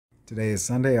Today is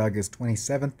Sunday, August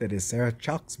 27th. It is Sarah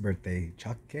Chalke's birthday.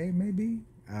 Chalke, maybe?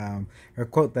 Her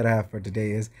quote that I have for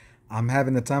today is, "I'm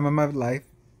having the time of my life.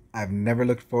 I've never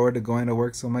looked forward to going to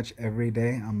work so much every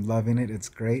day. I'm loving it. It's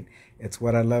great. It's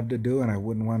what I love to do, and I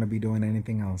wouldn't want to be doing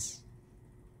anything else."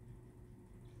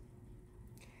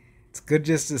 It's good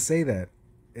just to say that.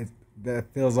 It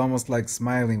That feels almost like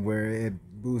smiling, where it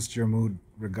boosts your mood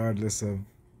regardless of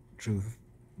truth.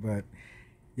 But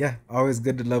yeah, always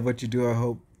good to love what you do. I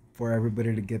hope for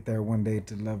everybody to get there one day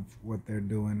to love what they're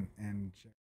doing and